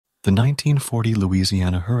The 1940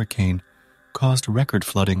 Louisiana hurricane caused record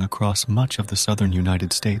flooding across much of the southern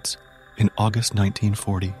United States in August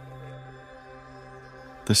 1940.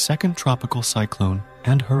 The second tropical cyclone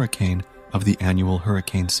and hurricane of the annual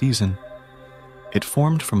hurricane season, it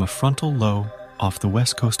formed from a frontal low off the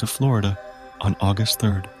west coast of Florida on August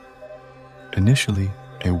 3rd. Initially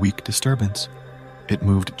a weak disturbance, it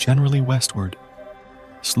moved generally westward,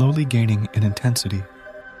 slowly gaining in intensity.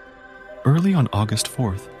 Early on August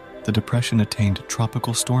 4th, the depression attained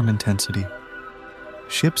tropical storm intensity.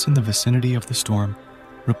 Ships in the vicinity of the storm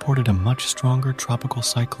reported a much stronger tropical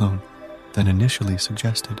cyclone than initially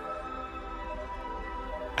suggested.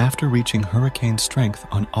 After reaching hurricane strength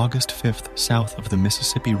on August 5th south of the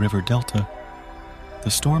Mississippi River Delta,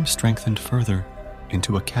 the storm strengthened further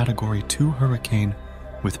into a Category 2 hurricane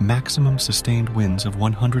with maximum sustained winds of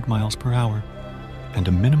 100 miles per hour and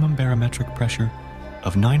a minimum barometric pressure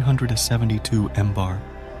of 972 mbar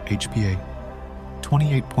HPA,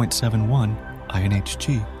 28.71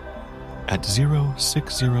 inHg, at 0600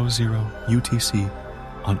 UTC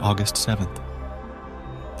on August 7th.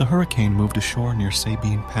 The hurricane moved ashore near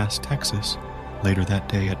Sabine Pass, Texas, later that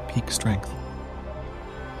day at peak strength.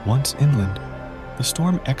 Once inland, the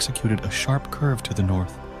storm executed a sharp curve to the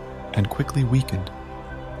north and quickly weakened,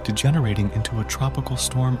 degenerating into a tropical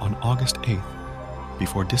storm on August 8th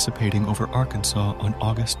before dissipating over Arkansas on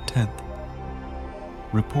August 10th.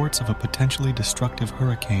 Reports of a potentially destructive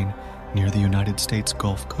hurricane near the United States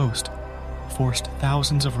Gulf Coast forced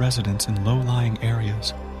thousands of residents in low-lying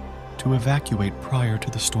areas to evacuate prior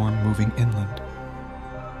to the storm moving inland.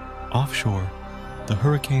 Offshore, the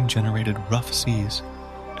hurricane generated rough seas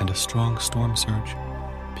and a strong storm surge,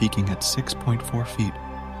 peaking at 6.4 feet,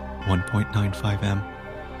 1.95 m,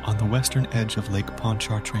 on the western edge of Lake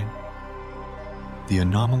Pontchartrain. The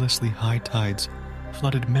anomalously high tides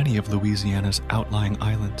flooded many of Louisiana's outlying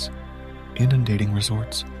islands, inundating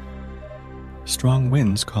resorts. Strong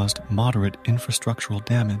winds caused moderate infrastructural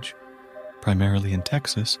damage, primarily in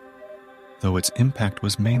Texas, though its impact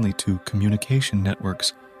was mainly to communication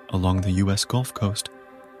networks along the U.S. Gulf Coast,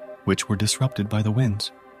 which were disrupted by the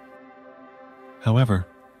winds. However,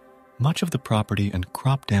 much of the property and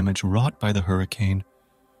crop damage wrought by the hurricane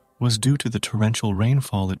was due to the torrential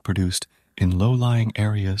rainfall it produced in low-lying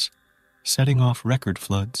areas, setting off record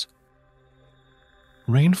floods.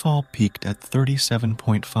 Rainfall peaked at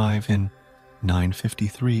 37.5 in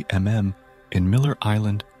 953 mm in Miller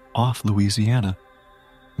Island off Louisiana,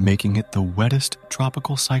 making it the wettest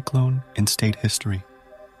tropical cyclone in state history.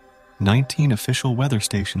 19 official weather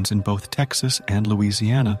stations in both Texas and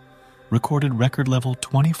Louisiana recorded record-level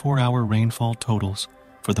 24-hour rainfall totals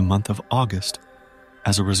for the month of August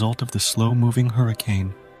as a result of the slow-moving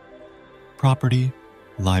hurricane. Property,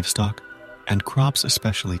 livestock, and crops,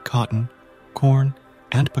 especially cotton, corn,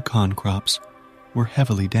 and pecan crops, were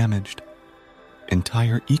heavily damaged.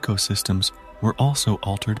 Entire ecosystems were also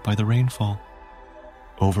altered by the rainfall.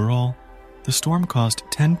 Overall, the storm caused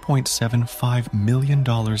 $10.75 million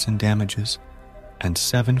in damages and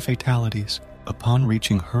 7 fatalities upon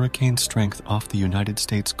reaching hurricane strength off the United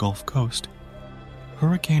States Gulf Coast.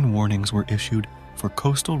 Hurricane warnings were issued for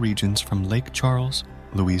coastal regions from Lake Charles,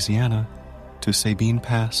 Louisiana, to Sabine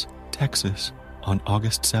Pass, Texas, on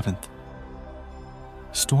August 7th.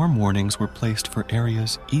 Storm warnings were placed for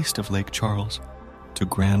areas east of Lake Charles to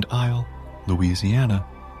Grand Isle, Louisiana,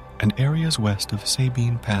 and areas west of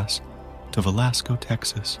Sabine Pass to Velasco,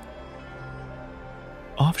 Texas.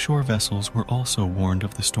 Offshore vessels were also warned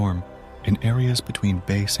of the storm in areas between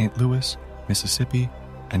Bay St. Louis, Mississippi,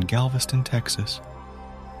 and Galveston, Texas.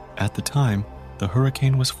 At the time, the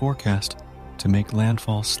hurricane was forecast to make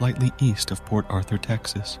landfall slightly east of Port Arthur,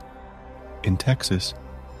 Texas. In Texas,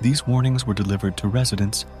 these warnings were delivered to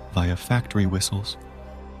residents via factory whistles.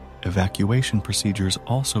 Evacuation procedures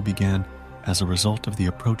also began as a result of the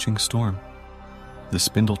approaching storm. The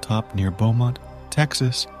Spindletop near Beaumont,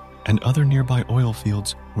 Texas, and other nearby oil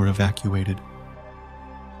fields were evacuated.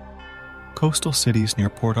 Coastal cities near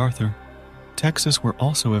Port Arthur, Texas were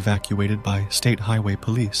also evacuated by state highway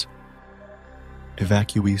police.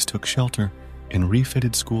 Evacuees took shelter in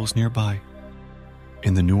refitted schools nearby.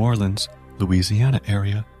 In the New Orleans, Louisiana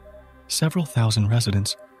area, several thousand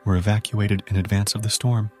residents were evacuated in advance of the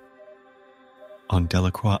storm. On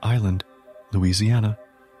Delacroix Island, Louisiana,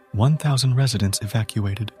 1,000 residents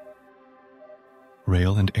evacuated.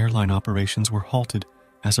 Rail and airline operations were halted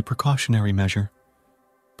as a precautionary measure,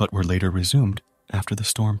 but were later resumed after the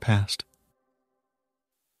storm passed.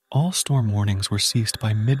 All storm warnings were ceased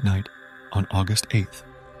by midnight on August 8th.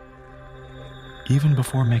 Even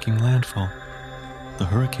before making landfall, the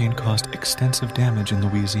hurricane caused extensive damage in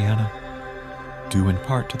Louisiana. due in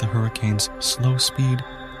part to the hurricane's slow speed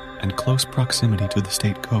and close proximity to the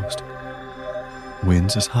state coast.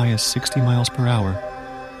 Winds as high as 60 miles per hour,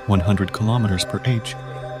 100 kilometers per h,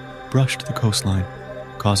 brushed the coastline,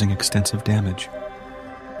 causing extensive damage.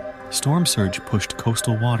 Storm surge pushed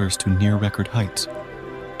coastal waters to near-record heights,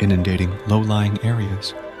 inundating low-lying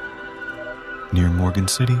areas. Near Morgan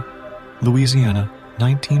City, Louisiana,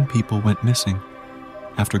 19 people went missing.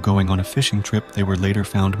 After going on a fishing trip, they were later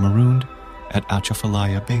found marooned at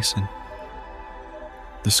Atchafalaya Basin.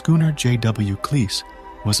 The schooner J.W. Cleese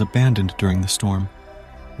was abandoned during the storm,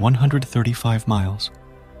 135 miles,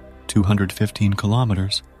 215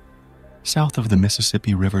 kilometers, south of the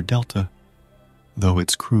Mississippi River Delta, though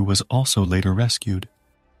its crew was also later rescued.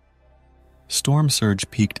 Storm surge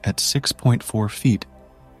peaked at 6.4 feet,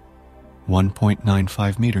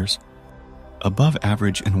 1.95 meters, above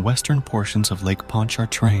average in western portions of Lake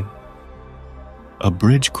Pontchartrain. A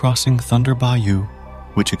bridge crossing Thunder Bayou,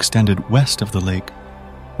 which extended west of the lake,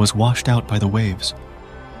 was washed out by the waves.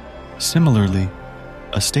 Similarly,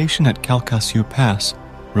 a station at Calcasieu Pass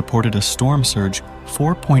reported a storm surge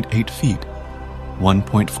 4.8 feet,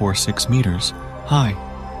 1.46 meters, high.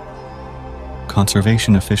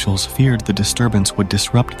 Conservation officials feared the disturbance would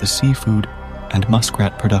disrupt the seafood and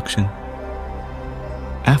muskrat production.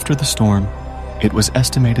 After the storm, it was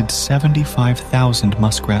estimated 75,000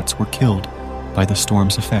 muskrats were killed by the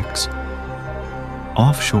storm's effects.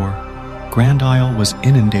 Offshore, Grand Isle was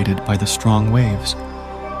inundated by the strong waves,